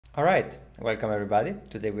Alright, welcome everybody.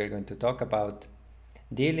 Today we're going to talk about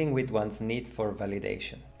dealing with one's need for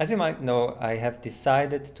validation. As you might know, I have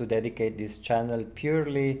decided to dedicate this channel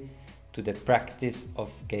purely to the practice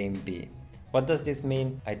of Game B. What does this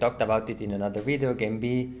mean? I talked about it in another video. Game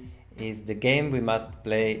B is the game we must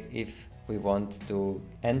play if we want to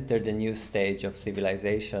enter the new stage of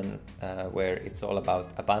civilization where it's all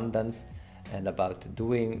about abundance and about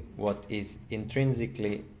doing what is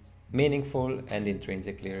intrinsically meaningful and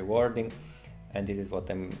intrinsically rewarding. And this is what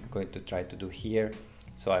I'm going to try to do here.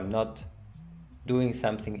 So I'm not doing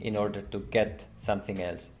something in order to get something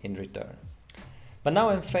else in return. But now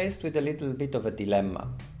I'm faced with a little bit of a dilemma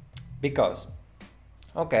because,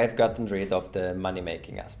 okay, I've gotten rid of the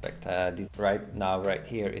money-making aspect. This right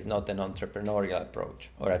here is not an entrepreneurial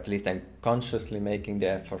approach, or at least I'm consciously making the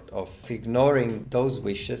effort of ignoring those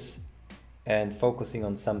wishes and focusing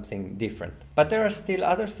on something different. But there are still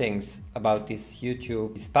other things about this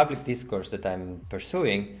YouTube, this public discourse that I'm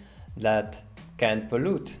pursuing that can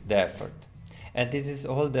pollute the effort. And this is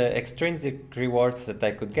all the extrinsic rewards that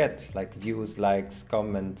I could get, like views, likes,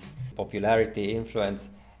 comments, popularity, influence.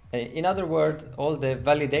 In other words, all the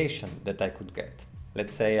validation that I could get.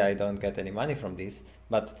 Let's say I don't get any money from this,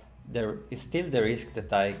 but there is still the risk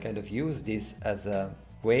that I kind of use this as a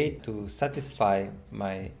way to satisfy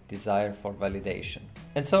my desire for validation.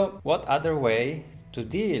 And so what other way to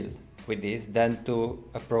deal with this than to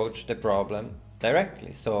approach the problem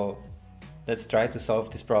directly? So let's try to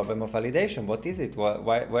solve this problem of validation. What is it?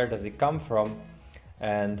 Where does it come from?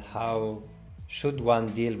 And how should one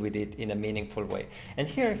deal with it in a meaningful way? And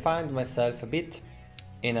here I find myself a bit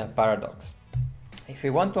in a paradox. If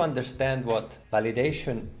we want to understand what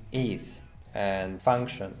validation is and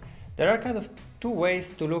function, there are kind of two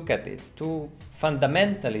ways to look at it, two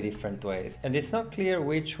fundamentally different ways, and it's not clear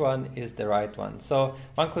which one is the right one. So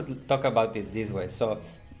one could talk about this way. So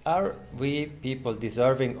are we people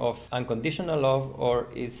deserving of unconditional love, or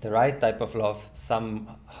is the right type of love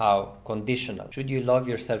somehow conditional? Should you love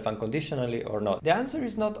yourself unconditionally or not? The answer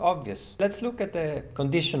is not obvious. Let's look at the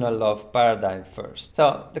conditional love paradigm first.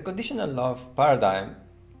 So the conditional love paradigm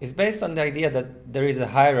is based on the idea that there is a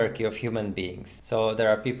hierarchy of human beings. So there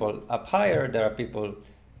are people up higher, there are people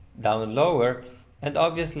down lower, and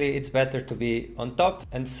obviously it's better to be on top.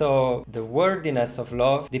 And so the worthiness of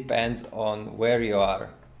love depends on where you are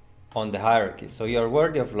on the hierarchy. So you are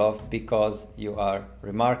worthy of love because you are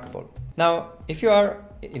remarkable. Now, if you are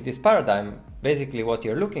in this paradigm, basically what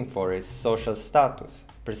you're looking for is social status,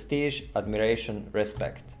 prestige, admiration,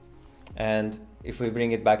 respect. And if we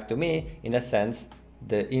bring it back to me, in a sense,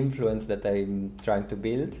 the influence that I'm trying to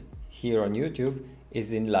build here on YouTube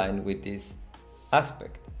is in line with this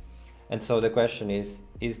aspect. And so the question is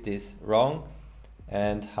this wrong?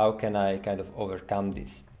 And how can I kind of overcome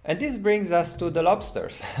this? And this brings us to the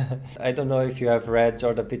lobsters. I don't know if you have read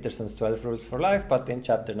Jordan Peterson's 12 Rules for Life, but in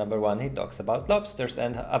chapter number 1 he talks about lobsters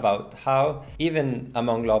and about how even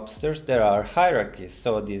among lobsters there are hierarchies.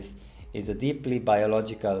 So this is a deeply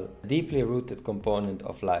biological, deeply rooted component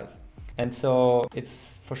of life. And so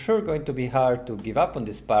it's for sure going to be hard to give up on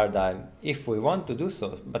this paradigm if we want to do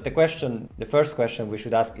so. But the first question we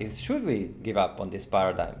should ask is, should we give up on this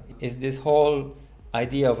paradigm? Is this whole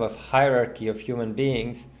idea of a hierarchy of human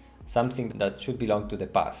beings something that should belong to the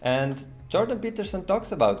past? And Jordan Peterson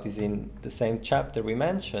talks about this in the same chapter we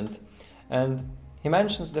mentioned. And he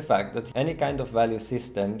mentions the fact that any kind of value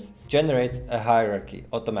systems generates a hierarchy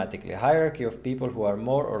automatically, a hierarchy of people who are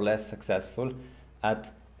more or less successful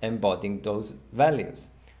at embodying those values.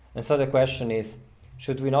 And so the question is,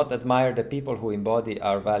 should we not admire the people who embody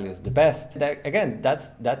our values the best? Again,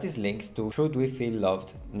 that is linked to, should we feel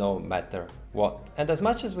loved no matter what? And as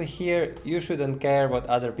much as we hear, you shouldn't care what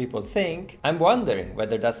other people think, I'm wondering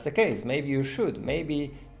whether that's the case. Maybe you should.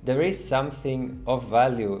 Maybe there is something of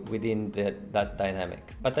value within that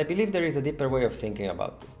dynamic. But I believe there is a deeper way of thinking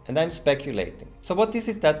about this. And I'm speculating. So what is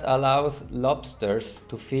it that allows lobsters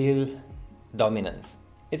to feel dominance?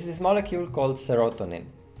 It's this molecule called serotonin.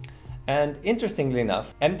 And interestingly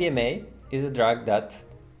enough, MDMA is a drug that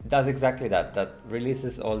does exactly that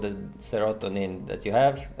releases all the serotonin that you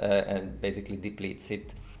have and basically depletes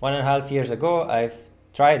it. 1.5 years ago, I've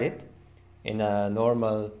tried it in a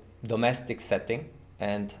normal domestic setting,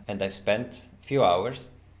 and I've spent a few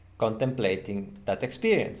hours contemplating that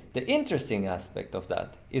experience. The interesting aspect of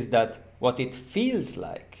that is that what it feels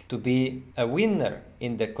like to be a winner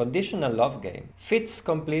in the conditional love game fits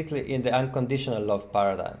completely in the unconditional love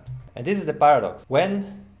paradigm. And this is the paradox.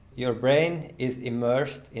 When your brain is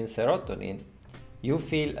immersed in serotonin, you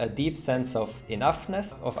feel a deep sense of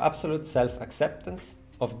enoughness, of absolute self-acceptance,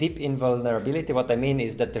 of deep invulnerability. What I mean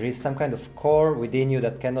is that there is some kind of core within you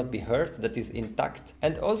that cannot be hurt, that is intact.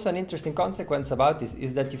 And also an interesting consequence about this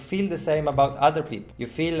is that you feel the same about other people. You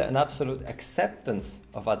feel an absolute acceptance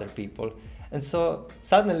of other people. And so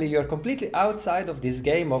suddenly you're completely outside of this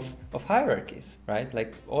game of hierarchies, right?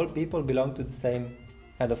 Like all people belong to the same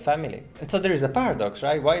kind of family. And so there is a paradox,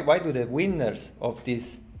 right? Why do the winners of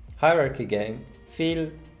this hierarchy game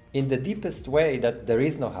feel in the deepest way that there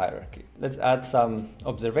is no hierarchy? Let's add some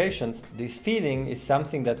observations. This feeling is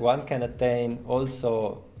something that one can attain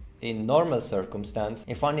also in normal circumstance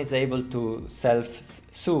if one is able to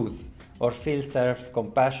self-soothe or feel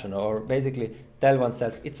self-compassion, or basically tell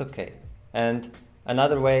oneself it's okay. And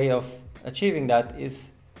another way of achieving that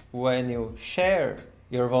is when you share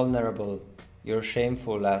your vulnerable, your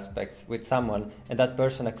shameful aspects with someone, and that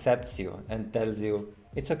person accepts you and tells you,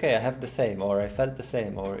 it's okay, I have the same, or I felt the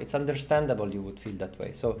same, or it's understandable you would feel that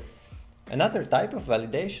way. So another type of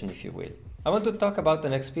validation, if you will. I want to talk about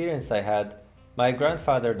an experience I had. My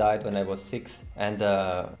grandfather died when I was 6, and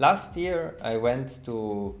last year I went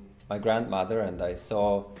to my grandmother and I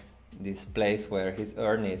saw this place where his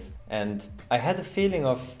urn is, and I had a feeling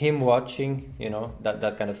of him watching, you know,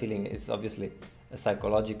 that kind of feeling. It's obviously a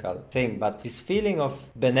psychological thing, but this feeling of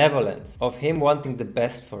benevolence, of him wanting the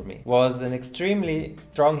best for me, was an extremely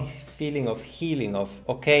strong feeling of healing, of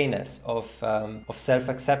okayness, of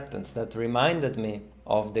self-acceptance that reminded me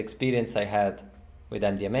of the experience I had with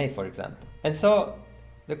MDMA, for example. And so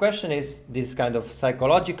the question is, this kind of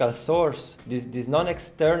psychological source, this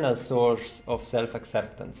non-external source of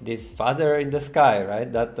self-acceptance, this father in the sky,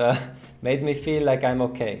 right, that made me feel like I'm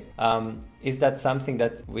okay. Is that something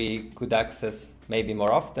that we could access maybe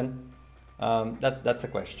more often? That's a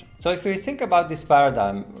question. So if we think about this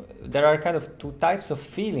paradigm, there are kind of two types of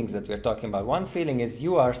feelings that we're talking about. One feeling is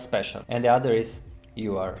you are special, and the other is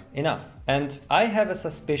you are enough. And I have a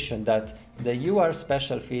suspicion that the you are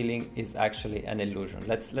special feeling is actually an illusion.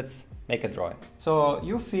 Let's make a drawing. So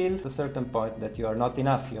you feel at a certain point that you are not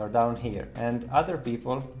enough, you are down here, and other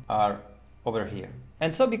people are over here.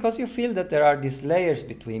 And so because you feel that there are these layers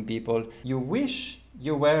between people, you wish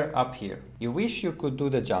you were up here. You wish you could do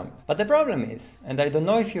the jump. But the problem is, and I don't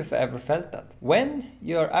know if you've ever felt that, when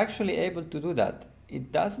you're actually able to do that,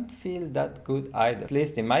 it doesn't feel that good either. At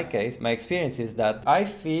least in my case, my experience is that I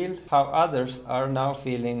feel how others are now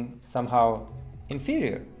feeling somehow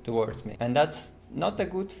inferior towards me. And that's not a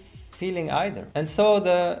good feeling either. And so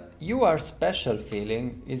the you are special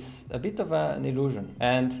feeling is a bit of an illusion.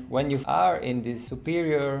 And when you are in this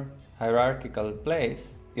superior hierarchical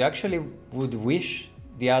place, you actually would wish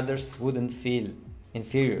the others wouldn't feel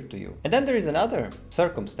inferior to you. And then there is another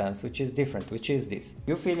circumstance which is different, which is this.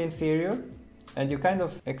 You feel inferior, and you kind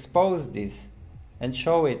of expose this and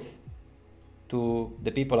show it to the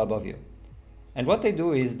people above you. And what they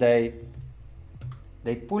do is they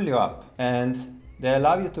pull you up and they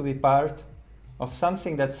allow you to be part of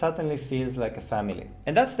something that suddenly feels like a family.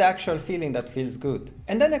 And that's the actual feeling that feels good.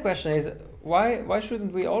 And then the question is, why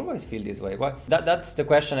shouldn't we always feel this way? That's the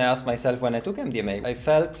question I asked myself when I took MDMA. I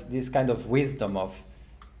felt this kind of wisdom of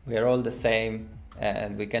we are all the same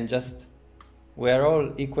and we are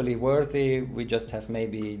all equally worthy, we just have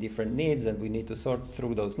maybe different needs and we need to sort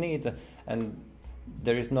through those needs, and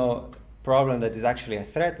there is no problem that is actually a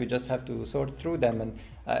threat, we just have to sort through them. And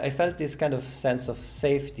I felt this kind of sense of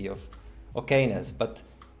safety, of okayness, but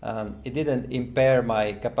it didn't impair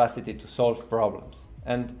my capacity to solve problems.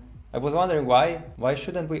 And I was wondering why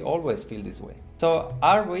shouldn't we always feel this way? So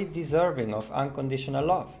are we deserving of unconditional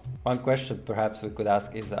love? One question perhaps we could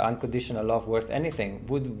ask is, unconditional love worth anything?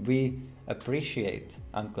 Would we appreciate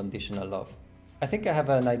unconditional love? I think I have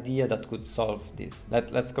an idea that could solve this.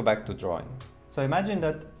 Let's go back to drawing. So imagine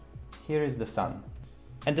that here is the sun.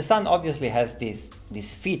 And the sun obviously has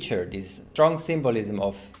this feature, this strong symbolism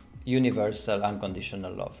of universal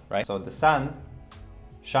unconditional love, right? So the sun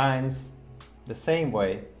shines the same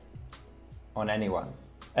way on anyone.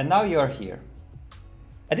 And now you are here.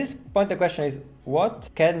 At this point the question is, what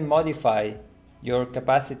can modify your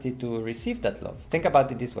capacity to receive that love? Think about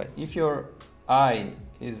it this way. If your eye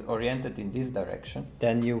is oriented in this direction,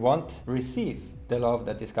 then you won't receive the love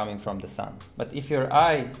that is coming from the sun. But if your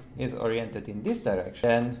eye is oriented in this direction,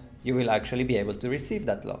 then you will actually be able to receive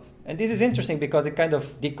that love. And this is interesting because it kind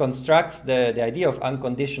of deconstructs the idea of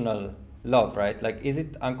unconditional love, right? Like, is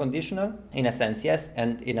it unconditional? In a sense, yes,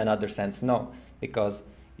 and in another sense, no, because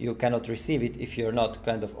you cannot receive it if you're not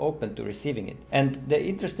kind of open to receiving it. And the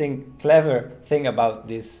interesting, clever thing about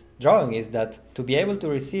this drawing is that to be able to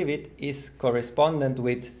receive it is correspondent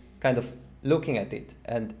with kind of looking at it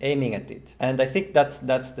and aiming at it. And I think that's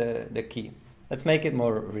the key. Let's make it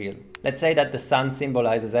more real. Let's say that the sun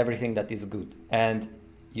symbolizes everything that is good, and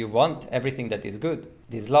you want everything that is good,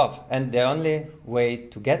 this love, and the only way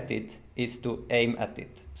to get it is to aim at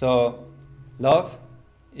it. So love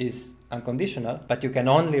is unconditional, but you can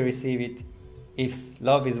only receive it if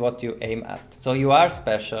love is what you aim at. So you are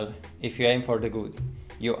special if you aim for the good.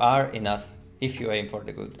 You are enough if you aim for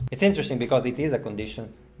the good. It's interesting because it is a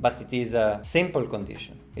condition, but it is a simple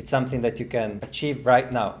condition. It's something that you can achieve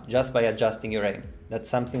right now just by adjusting your aim. That's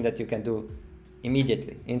something that you can do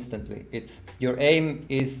immediately, instantly. It's your aim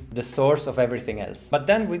is the source of everything else. But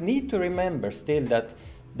then we need to remember still that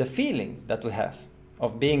the feeling that we have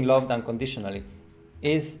of being loved unconditionally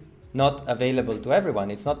is not available to everyone.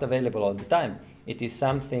 It's not available all the time. It is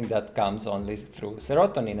something that comes only through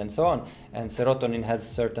serotonin and so on. And serotonin has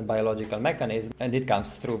certain biological mechanisms, and it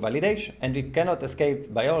comes through validation. And we cannot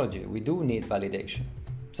escape biology. We do need validation.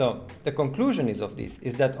 So the conclusion is of this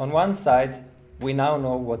is that on one side, we now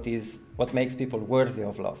know what makes people worthy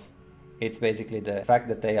of love. It's basically the fact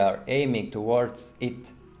that they are aiming towards it,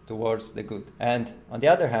 towards the good. And on the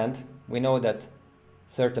other hand, we know that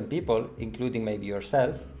certain people, including maybe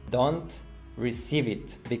yourself, don't receive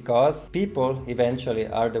it because people eventually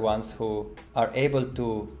are the ones who are able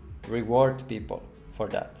to reward people for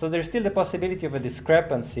that. So there's still the possibility of a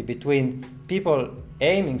discrepancy between people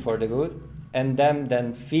aiming for the good and them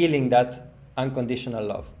then feeling that unconditional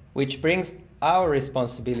love, which brings our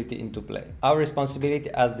responsibility into play, our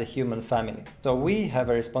responsibility as the human family. So we have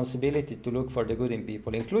a responsibility to look for the good in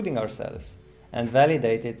people, including ourselves, and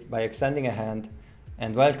validate it by extending a hand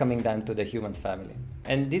and welcoming them to the human family.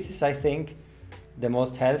 And this is, I think, the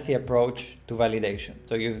most healthy approach to validation.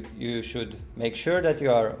 So you should make sure that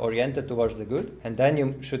you are oriented towards the good, and then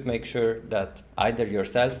you should make sure that either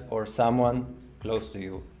yourself or someone close to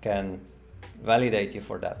you can validate you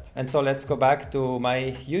for that. And so let's go back to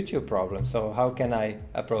my YouTube problem. So how can I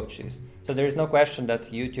approach this? So there is no question that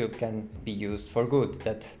YouTube can be used for good,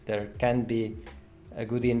 that there can be a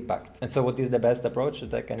good impact. And so what is the best approach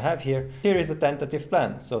that I can have here? Here is a tentative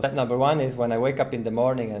plan. So that number one is when I wake up in the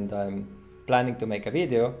morning and I'm planning to make a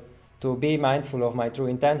video, to be mindful of my true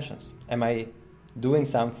intentions. Am I doing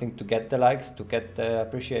something to get the likes, to get the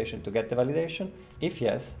appreciation, to get the validation? If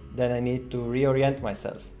yes, then I need to reorient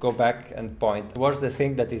myself, go back and point towards the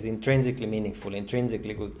thing that is intrinsically meaningful,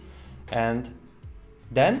 intrinsically good. And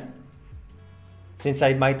then, since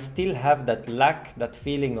I might still have that lack, that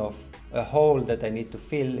feeling of a hole that I need to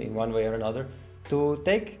fill in one way or another, to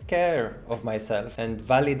take care of myself and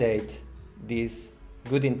validate these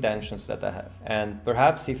good intentions that I have. And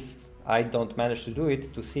perhaps if I don't manage to do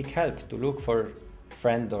it, to seek help, to look for a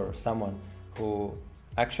friend or someone who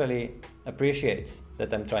actually appreciates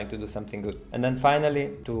that I'm trying to do something good. And then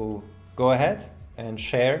finally, to go ahead and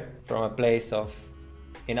share from a place of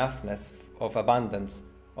enoughness, of abundance,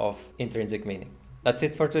 of intrinsic meaning. That's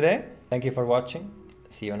it for today. Thank you for watching.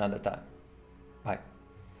 See you another time.